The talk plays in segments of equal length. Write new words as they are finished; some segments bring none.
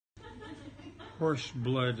horse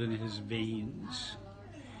blood in his veins.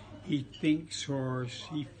 He thinks horse,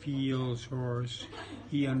 he feels horse,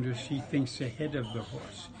 he thinks ahead of the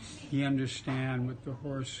horse. He understands what the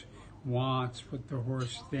horse wants, what the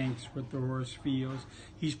horse thinks, what the horse feels.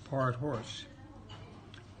 He's part horse.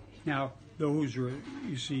 Now, those are,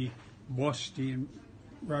 you see, Bostin,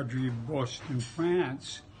 Roger-Yves Bostin,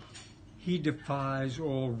 France, he defies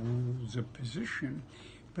all rules of position,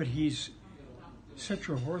 but he's such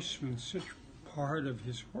a horseman, such part of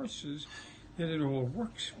his horses, that it all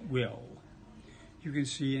works well. You can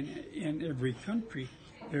see in every country,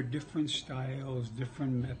 there are different styles,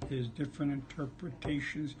 different methods, different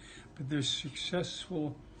interpretations, but there's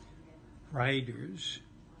successful riders,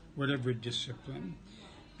 whatever discipline,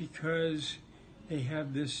 because they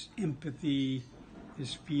have this empathy,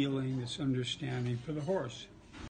 this feeling, this understanding for the horse.